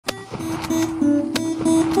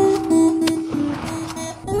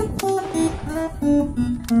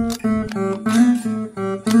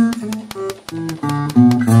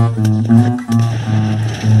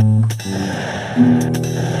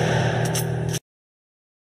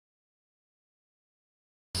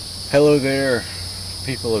Hello there,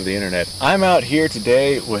 people of the internet. I'm out here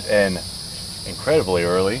today with an incredibly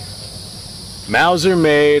early Mauser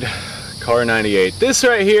made Car 98. This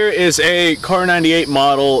right here is a Car 98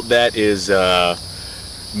 model that is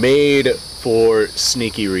made for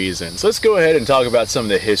sneaky reasons. Let's go ahead and talk about some of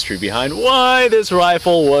the history behind why this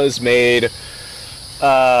rifle was made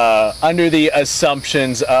under the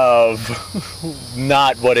assumptions of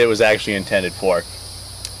not what it was actually intended for.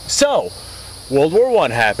 So, World War I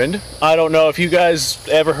happened. I don't know if you guys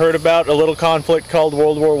ever heard about a little conflict called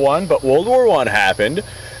World War I, but World War I happened.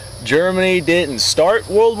 Germany didn't start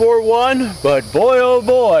World War I, but boy oh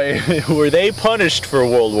boy, were they punished for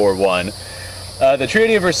World War I. The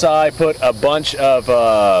Treaty of Versailles put a bunch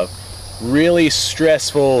of really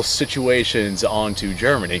stressful situations onto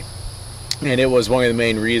Germany. And it was one of the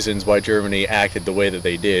main reasons why Germany acted the way that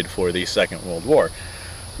they did for the Second World War.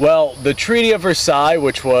 Well, the Treaty of Versailles,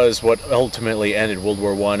 which was what ultimately ended World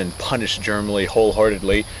War I and punished Germany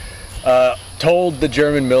wholeheartedly, told the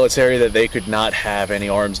German military that they could not have any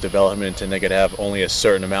arms development and they could have only a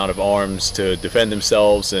certain amount of arms to defend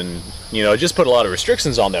themselves, and, you know, just put a lot of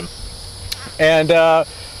restrictions on them. And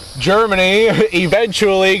Germany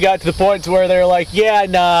eventually got to the point where they're like, yeah,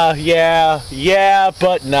 nah, yeah,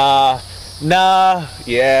 but nah,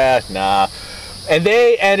 yeah, nah. And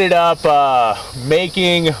they ended up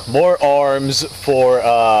making more arms for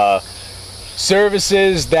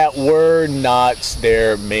services that were not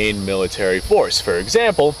their main military force. For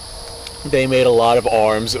example, they made a lot of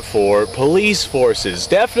arms for police forces.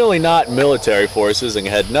 Definitely not military forces, and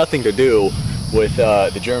had nothing to do with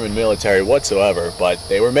the German military whatsoever, but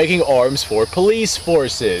they were making arms for police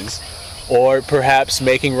forces, or perhaps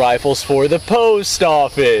making rifles for the post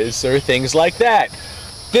office, or things like that.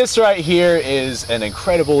 This right here is an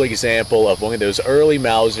incredible example of one of those early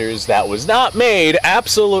Mausers that was not made,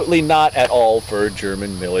 absolutely not at all, for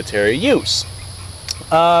German military use.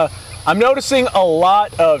 I'm noticing a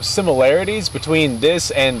lot of similarities between this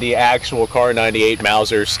and the actual Car 98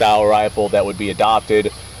 Mauser style rifle that would be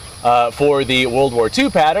adopted for the World War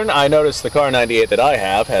II pattern. I noticed the Car 98 that I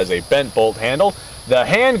have has a bent bolt handle. The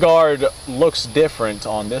handguard looks different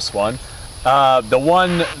on this one. The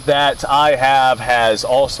one that I have has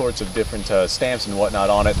all sorts of different stamps and whatnot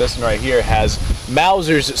on it. This one right here has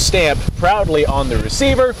Mauser's stamp proudly on the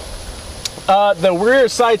receiver. The rear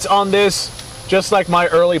sights on this, just like my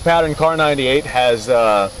early pattern Car 98, has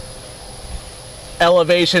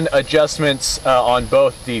elevation adjustments on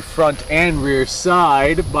both the front and rear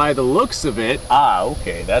side by the looks of it. Ah,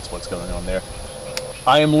 okay, that's what's going on there.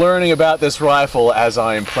 I am learning about this rifle as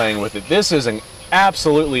I am playing with it. This is an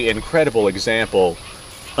absolutely incredible example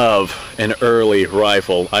of an early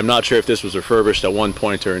rifle. I'm not sure if this was refurbished at one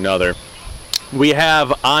point or another. We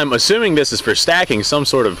have, I'm assuming this is for stacking, some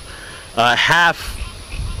sort of half,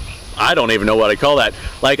 I don't even know what I call that,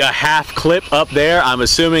 like a half clip up there. I'm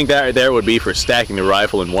assuming that there would be for stacking the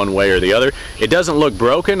rifle in one way or the other. It doesn't look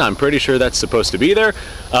broken. I'm pretty sure that's supposed to be there.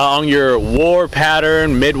 On your war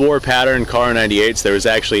pattern, mid-war pattern Car 98s, there was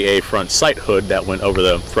actually a front sight hood that went over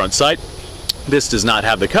the front sight. This does not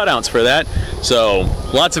have the cutouts for that, so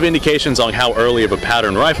lots of indications on how early of a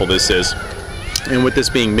pattern rifle this is. And with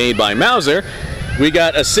this being made by Mauser, we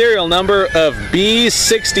got a serial number of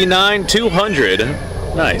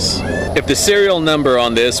B69200. Nice. If the serial number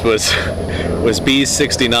on this was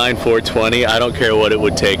B69420, I don't care what it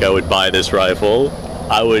would take, I would buy this rifle.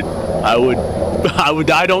 I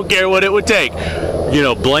don't care what it would take. You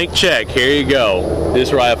know, blank check, here you go.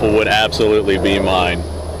 This rifle would absolutely be mine.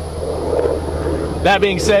 That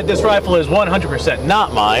being said, this rifle is 100%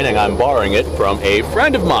 not mine, and I'm borrowing it from a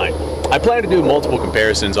friend of mine. I plan to do multiple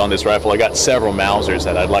comparisons on this rifle. I got several Mausers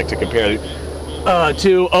that I'd like to compare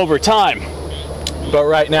to over time. But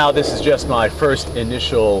right now, this is just my first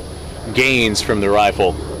initial gains from the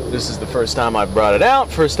rifle. This is the first time I've brought it out,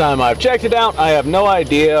 first time I've checked it out. I have no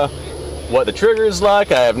idea what the trigger is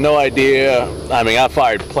like. I have no idea. I mean, I've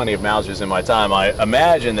fired plenty of Mausers in my time. I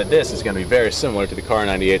imagine that this is going to be very similar to the Car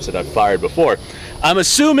 98s that I've fired before. I'm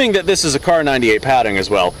assuming that this is a Car 98 pattern as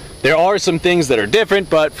well. There are some things that are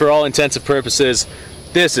different, but for all intents and purposes,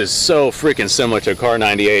 this is so freaking similar to a Car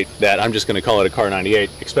 98 that I'm just going to call it a Car 98,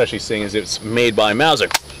 especially seeing as it's made by Mauser.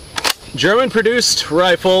 German-produced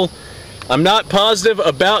rifle. I'm not positive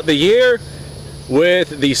about the year.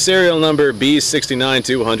 With the serial number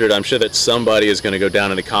B69200, I'm sure that somebody is going to go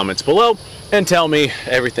down in the comments below and tell me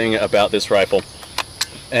everything about this rifle,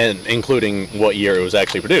 and including what year it was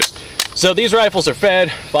actually produced. So these rifles are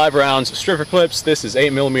fed 5 rounds stripper clips. This is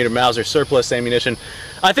 8mm Mauser surplus ammunition.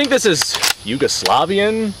 I think this is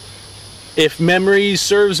Yugoslavian, if memory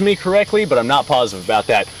serves me correctly, but I'm not positive about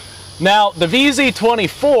that. Now, the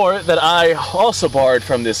VZ24 that I also borrowed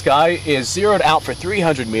from this guy is zeroed out for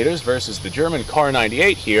 300 meters versus the German Kar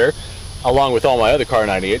 98 here, along with all my other Kar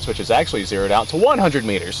 98s, which is actually zeroed out to 100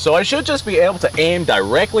 meters. So I should just be able to aim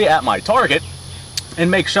directly at my target and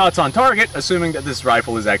make shots on target, assuming that this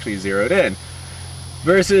rifle is actually zeroed in.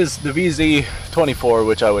 Versus the VZ24,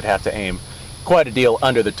 which I would have to aim quite a deal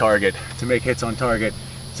under the target to make hits on target,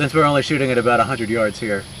 since we're only shooting at about 100 yards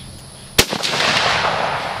here.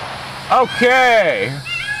 Okay,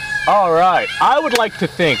 all right. I would like to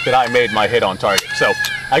think that I made my hit on target. So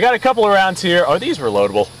I got a couple of rounds here. Are these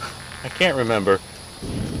reloadable? I can't remember.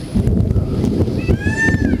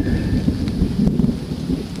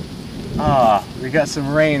 We got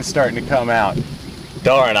some rain starting to come out.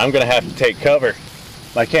 Darn, I'm gonna have to take cover.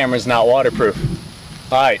 My camera's not waterproof.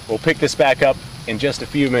 All right, we'll pick this back up in just a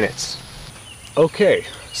few minutes. Okay,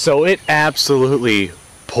 so it absolutely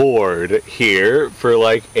poured here for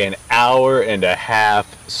like an hour and a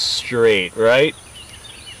half straight, right?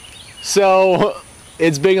 So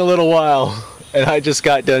it's been a little while and I just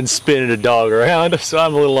got done spinning a dog around, so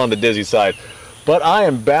I'm a little on the dizzy side. But I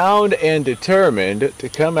am bound and determined to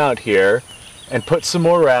come out here and put some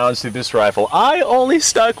more rounds through this rifle. I only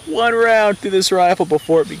stuck one round through this rifle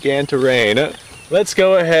before it began to rain. Let's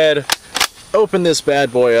go ahead, open this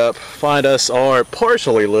bad boy up, find us our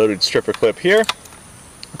partially loaded stripper clip here,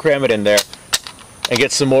 cram it in there, and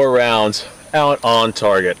get some more rounds out on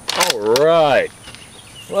target. All right,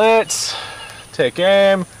 let's take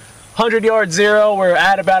aim. 100 yard zero, we're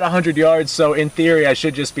at about 100 yards, so in theory I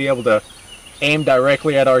should just be able to aim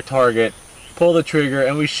directly at our target, pull the trigger,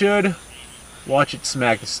 and we should watch it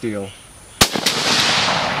smack the steel.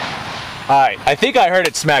 Alright, I think I heard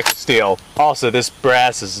it smack the steel. Also, this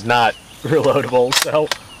brass is not reloadable, so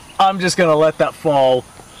I'm just gonna let that fall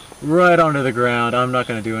right onto the ground. I'm not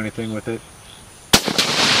gonna do anything with it.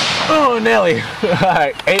 Oh, Nelly!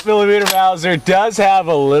 Alright, 8mm Mauser does have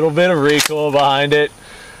a little bit of recoil behind it.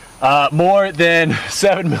 More than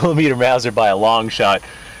 7mm Mauser by a long shot.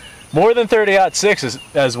 More than 30-06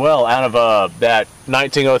 as well, out of that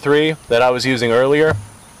 1903 that I was using earlier.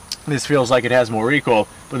 This feels like it has more recoil,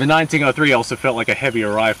 but the 1903 also felt like a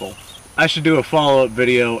heavier rifle. I should do a follow-up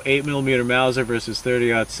video, 8mm Mauser versus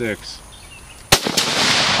 30-06.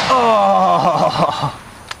 Oh,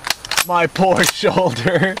 my poor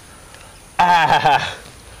shoulder. Ah,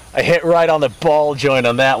 I hit right on the ball joint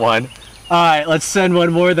on that one. Alright, let's send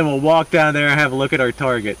one more, then we'll walk down there and have a look at our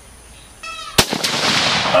target.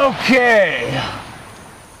 Okay.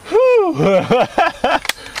 Whew.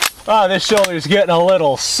 Oh, this shoulder's getting a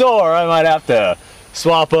little sore. I might have to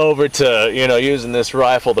swap over to, using this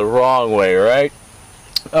rifle the wrong way, right?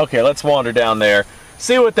 Okay, let's wander down there,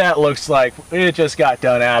 see what that looks like. It just got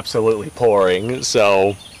done absolutely pouring,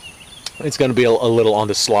 so it's going to be a little on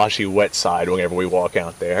the sloshy wet side whenever we walk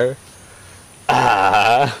out there.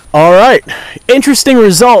 Alright, interesting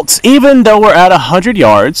results. Even though we're at 100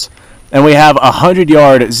 yards, and we have a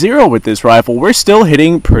 100-yard zero with this rifle, we're still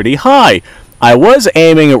hitting pretty high. I was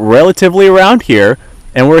aiming relatively around here,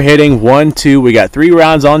 and we're hitting 1, 2, we got 3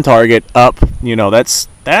 rounds on target, up,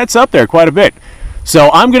 that's up there quite a bit. So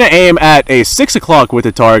I'm going to aim at a 6 o'clock with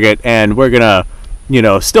the target, and we're going to,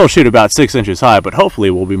 still shoot about 6 inches high, but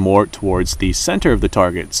hopefully we'll be more towards the center of the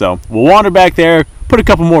target. So we'll wander back there, put a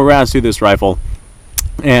couple more rounds through this rifle,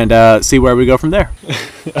 and see where we go from there.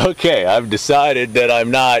 Okay, I've decided that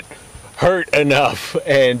I'm not hurt enough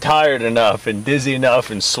and tired enough and dizzy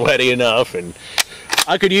enough and sweaty enough, and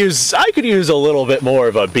I could use a little bit more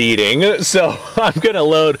of a beating, so I'm gonna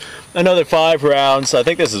load another 5 rounds. I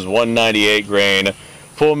think this is 198 grain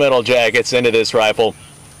full metal jackets into this rifle.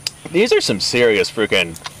 These are some serious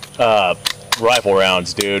freaking rifle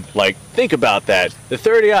rounds, dude. Like, think about that. The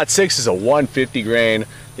 30-06 is a 150 grain.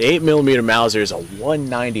 The 8mm Mauser is a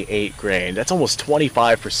 198 grain. That's almost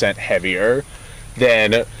 25% heavier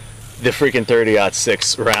than the freaking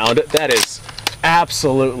 30-06 round. That is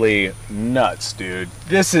absolutely nuts, dude.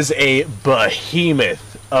 This is a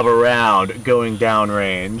behemoth of a round going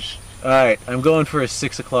downrange. Alright, I'm going for a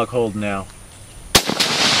 6 o'clock hold now.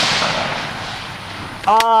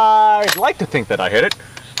 I'd like to think that I hit it.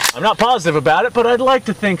 I'm not positive about it, but I'd like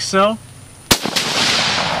to think so.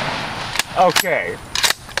 Okay.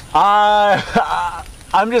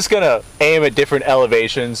 I'm just gonna aim at different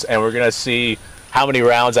elevations, and we're gonna see how many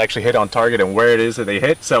rounds actually hit on target and where it is that they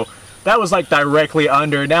hit. So that was like directly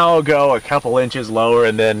under. Now I'll go a couple inches lower,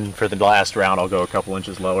 and then for the last round I'll go a couple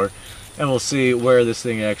inches lower, and we'll see where this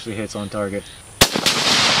thing actually hits on target.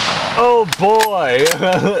 Oh boy,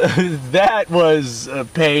 that was a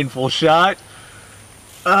painful shot.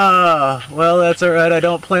 Well, that's alright. I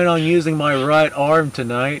don't plan on using my right arm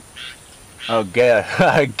tonight. Okay,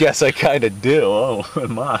 I guess I kinda do. Oh,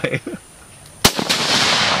 my.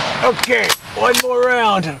 Okay, one more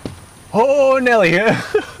round. Oh, Nelly.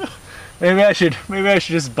 Maybe I should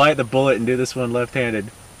just bite the bullet and do this one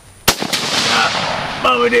left-handed.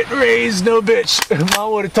 Mama didn't raise no bitch.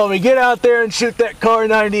 Mom would have told me, get out there and shoot that Car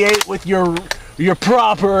 98 with your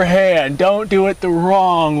proper hand. Don't do it the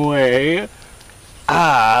wrong way.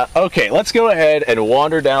 Okay, let's go ahead and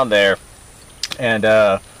wander down there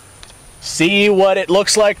and see what it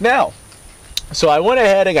looks like now. So I went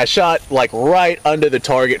ahead and I shot like right under the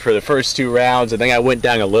target for the first 2 rounds. I think I went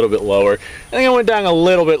down a little bit lower.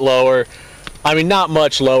 I mean, not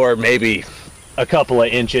much lower, maybe a couple of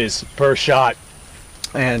inches per shot.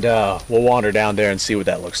 And we'll wander down there and see what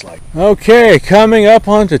that looks like. Okay, coming up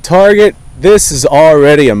onto target. This is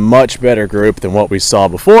already a much better group than what we saw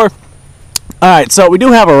before. Alright, so we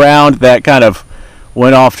do have a round that kind of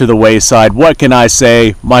went off to the wayside. What can I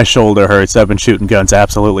say? My shoulder hurts. I've been shooting guns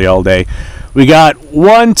absolutely all day. We got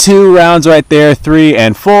 1, 2 rounds right there, 3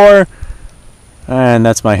 and 4. And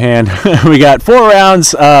that's my hand. We got 4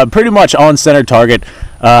 rounds, pretty much on center target.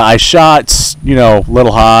 I shot, you know, a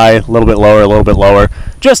little high, a little bit lower,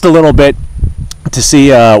 just a little bit to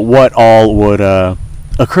see what all would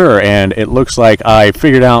occur. And it looks like I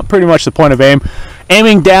figured out pretty much the point of aim.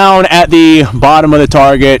 Aiming down at the bottom of the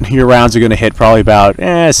target, your rounds are going to hit probably about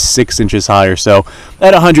 6 inches high or so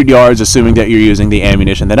at 100 yards, assuming that you're using the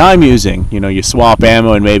ammunition that I'm using. You know, you swap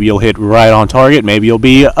ammo and maybe you'll hit right on target, maybe you'll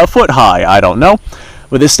be a foot high, I don't know.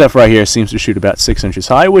 But this stuff right here seems to shoot about 6 inches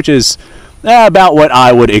high, which is about what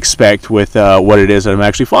I would expect with what it is that I'm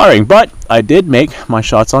actually firing. But I did make my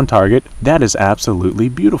shots on target. That is absolutely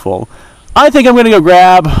beautiful. I think I'm going to go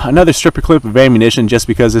grab another stripper clip of ammunition just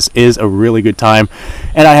because this is a really good time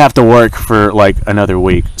and I have to work for like another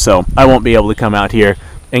week. So I won't be able to come out here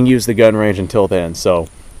and use the gun range until then. So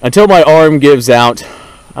until my arm gives out,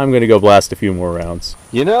 I'm going to go blast a few more rounds.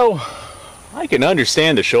 You know, I can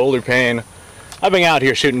understand the shoulder pain. I've been out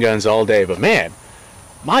here shooting guns all day, but man,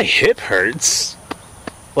 my hip hurts.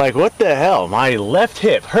 Like, what the hell? My left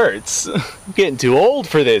hip hurts. I'm getting too old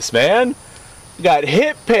for this, man. Got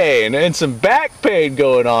hip pain and some back pain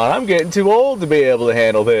going on. I'm getting too old to be able to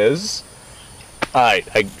handle this. Alright,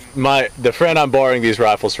 the friend I'm borrowing these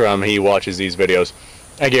rifles from, he watches these videos.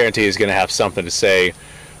 I guarantee he's going to have something to say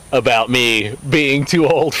about me being too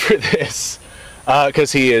old for this.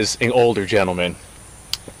 Because he is an older gentleman.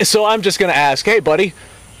 So I'm just going to ask, hey buddy,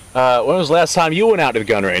 when was the last time you went out to the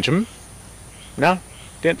gun range? No?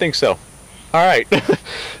 Didn't think so. Alright.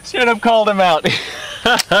 Should have called him out.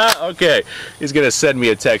 Okay, he's gonna send me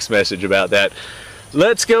a text message about that.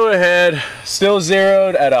 Let's go ahead. Still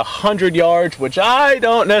zeroed at 100 yards, which I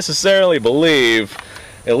don't necessarily believe,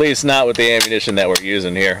 at least not with the ammunition that we're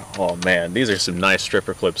using here. Oh man, these are some nice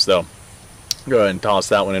stripper clips though. Go ahead and toss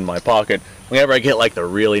that one in my pocket. Whenever I get like the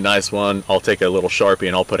really nice one, I'll take a little Sharpie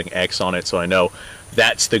and I'll put an X on it so I know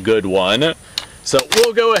that's the good one. So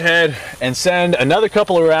we'll go ahead and send another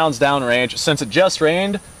couple of rounds downrange. Since it just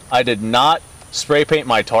rained, I did not spray paint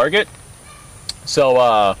my target.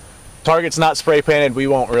 So target's not spray painted, we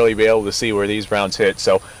won't really be able to see where these rounds hit.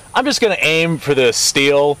 So I'm just gonna aim for the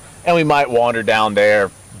steel and we might wander down there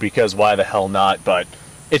because why the hell not, but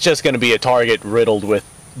it's just gonna be a target riddled with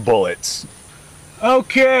bullets.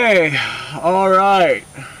 Okay, alright,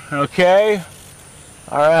 okay,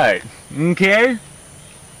 alright, okay,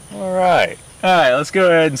 alright. Alright, let's go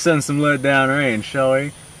ahead and send some lead downrange, shall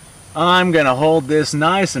we? I'm gonna hold this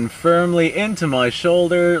nice and firmly into my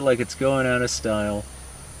shoulder like it's going out of style.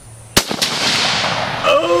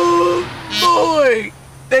 Oh boy!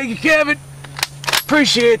 Thank you, Kevin.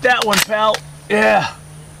 Appreciate that one, pal. Yeah.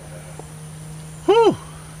 Whew.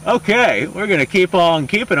 Okay, we're gonna keep on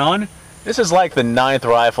keeping on. This is like the 9th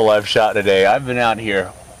rifle I've shot today. I've been out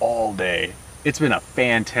here all day. It's been a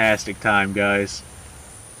fantastic time, guys.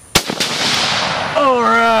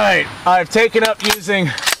 Alright, I've taken up using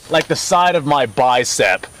like the side of my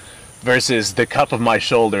bicep versus the cup of my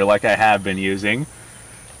shoulder like I have been using.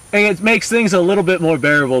 And it makes things a little bit more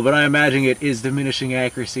bearable, but I imagine it is diminishing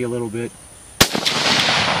accuracy a little bit.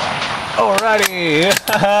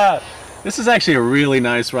 Alrighty! This is actually a really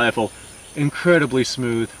nice rifle. Incredibly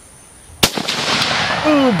smooth.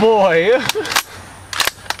 Oh boy!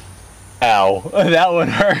 Ow, that one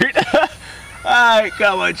hurt. Alright,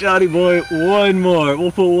 come on, Johnny boy. One more.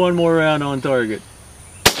 We'll put one more round on target.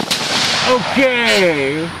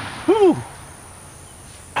 Okay. Whew.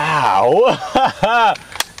 Ow.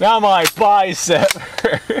 Now my bicep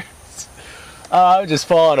hurts. I'm just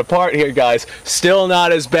falling apart here, guys. Still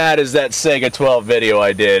not as bad as that Sega 12 video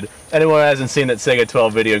I did. Anyone who hasn't seen that Sega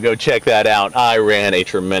 12 video, go check that out. I ran a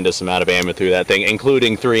tremendous amount of ammo through that thing,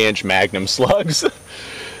 including 3-inch Magnum slugs.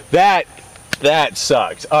 That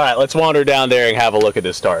sucked. All right, let's wander down there and have a look at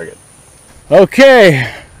this target.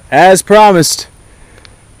 Okay, as promised,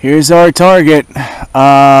 here's our target.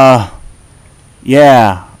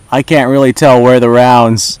 Yeah, I can't really tell where the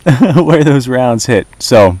rounds, where those rounds hit.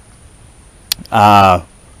 So,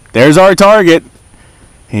 there's our target.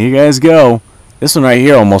 Here you guys go. This one right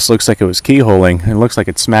here almost looks like it was keyholing. It looks like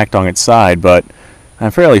it smacked on its side, but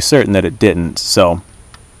I'm fairly certain that it didn't. So,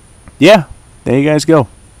 yeah, there you guys go.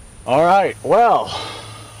 All right, well,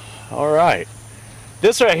 all right.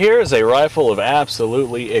 This right here is a rifle of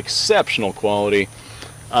absolutely exceptional quality.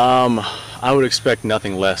 I would expect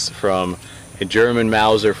nothing less from a German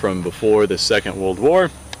Mauser from before the Second World War.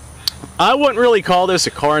 I wouldn't really call this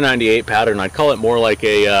a Kar 98 pattern. I'd call it more like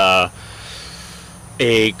a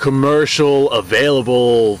commercial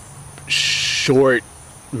available short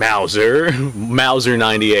Mauser, Mauser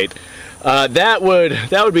 98. That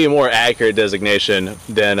would be a more accurate designation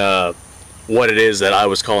than what it is that I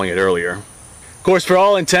was calling it earlier. Of course, for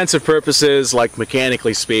all intents and purposes, like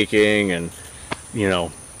mechanically speaking and, you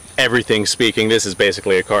know, everything speaking, this is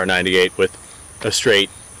basically a Kar 98 with a straight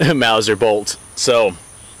Mauser bolt. So,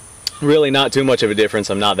 really not too much of a difference.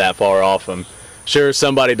 I'm not that far off. I'm sure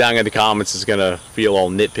somebody down in the comments is going to feel all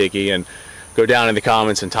nitpicky and go down in the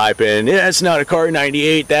comments and type in, yeah, it's not a Kar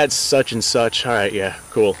 98, that's such and such. All right, yeah,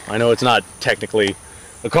 cool. I know it's not technically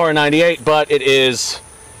a Kar 98, but it is,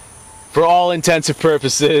 for all intents and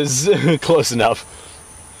purposes, close enough.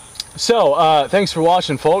 So, thanks for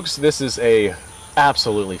watching, folks. This is a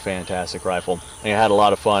absolutely fantastic rifle, and I had a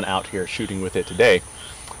lot of fun out here shooting with it today.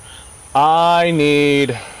 I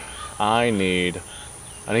need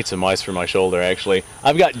some ice for my shoulder, actually.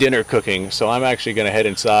 I've got dinner cooking, so I'm actually going to head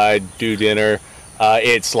inside, do dinner.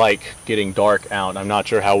 It's like getting dark out. I'm not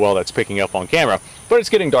sure how well that's picking up on camera, but it's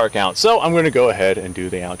getting dark out, so I'm going to go ahead and do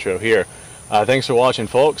the outro here. Thanks for watching,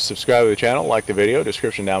 folks. Subscribe to the channel, like the video.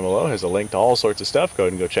 Description down below has a link to all sorts of stuff. Go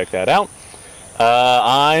ahead and go check that out.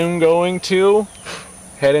 I'm going to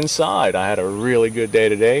head inside. I had a really good day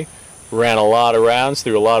today. Ran a lot of rounds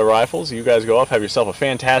through a lot of rifles. You guys go off, have yourself a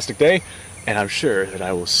fantastic day, and I'm sure that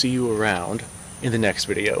I will see you around in the next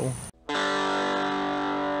video.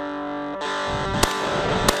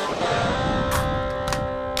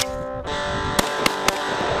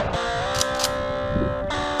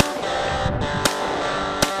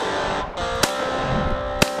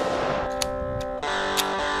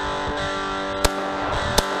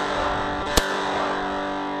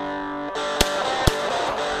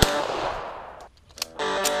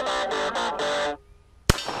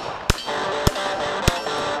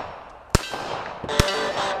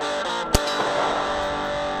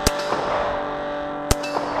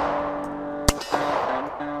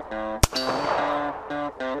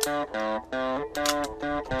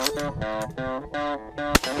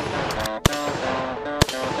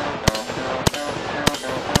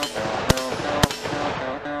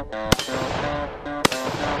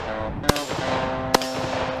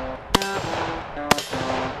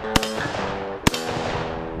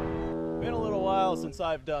 Since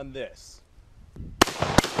I've done this.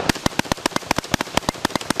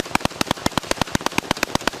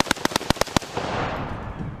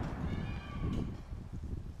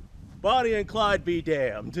 Bonnie and Clyde be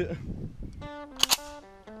damned. The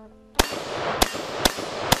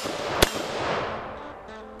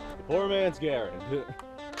poor man's Garen.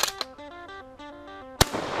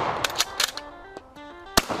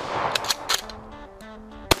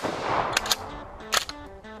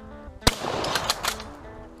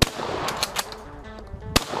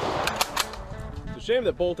 Shame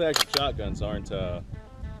that bolt-action shotguns aren't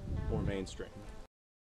more mainstream.